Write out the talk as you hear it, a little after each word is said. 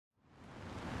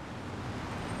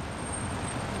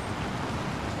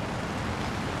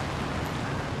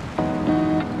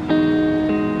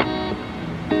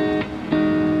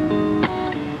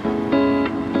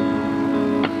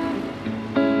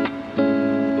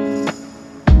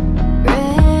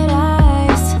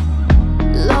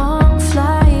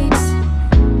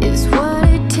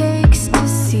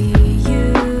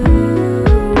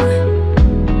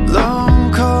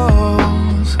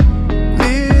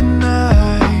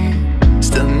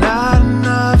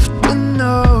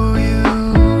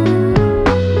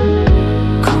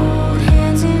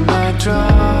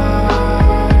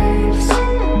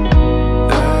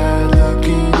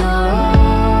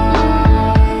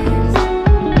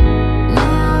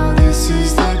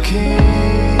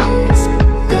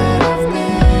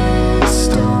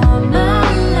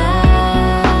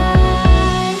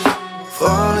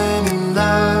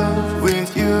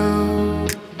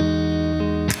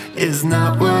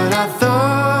what I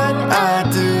thought I'd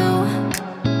do.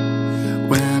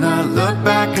 When I look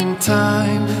back in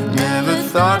time, never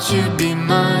thought you'd be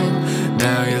mine.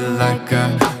 Now you're like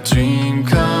a dream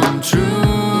come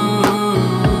true.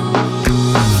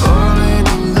 Falling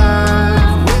in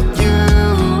love with you.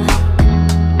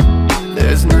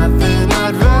 There's nothing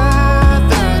I'd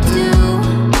rather do.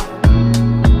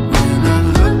 When I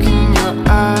look in your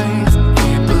eyes,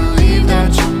 can't believe that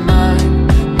you're mine.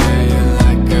 Now you're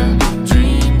like a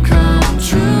dream come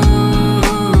true.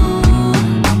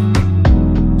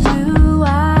 Blue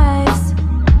eyes,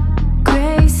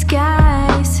 gray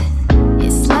skies.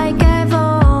 It's like I've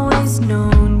always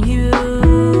known you.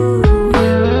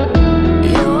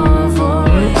 Your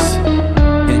voice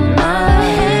in my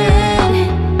head,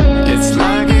 it's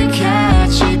like a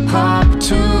catchy pop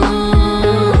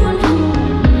tune.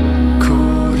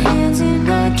 Cold hands in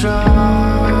night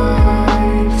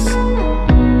drives.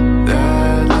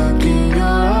 That look in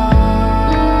your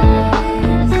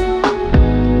eyes.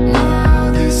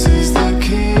 Now this is the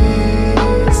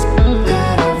kiss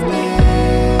that I've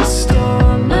missed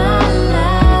all my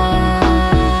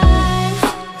life.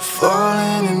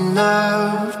 Falling in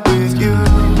love with you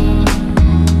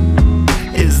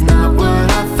is not what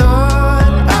I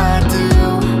thought I'd do.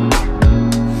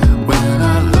 When I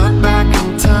look back in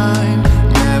time,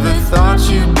 never thought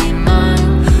you'd be mine.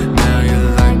 Now you're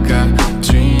like a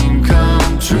dream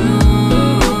come true.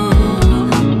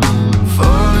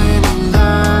 Falling in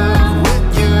love with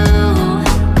you.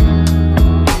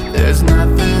 There's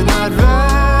nothing I'd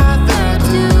rather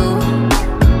do.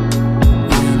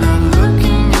 When I look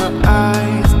in your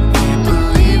eyes, can't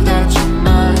believe that you're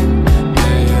mine.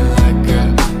 Yeah, you're like a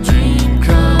dream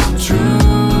come true.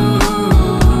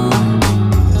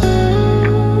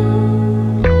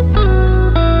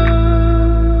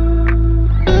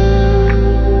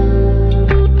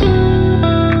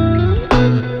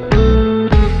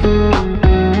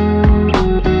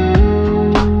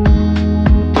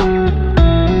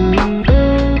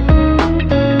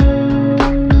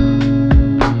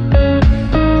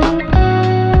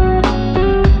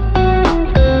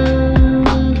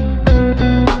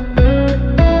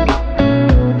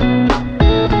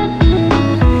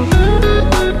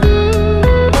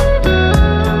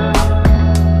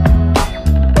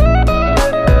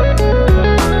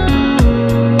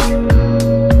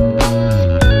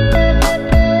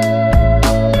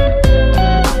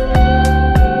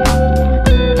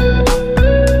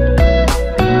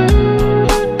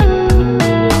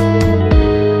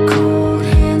 Cold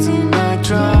hands in night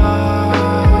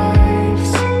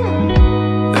drives.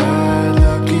 That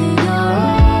look in your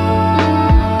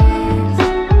eyes.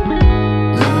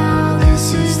 Now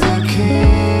this is the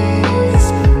kiss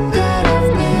that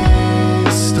I've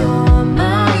missed all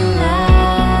my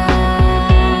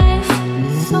life.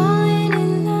 Falling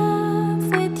in love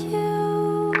with you.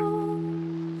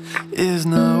 Is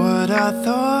not what I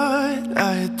thought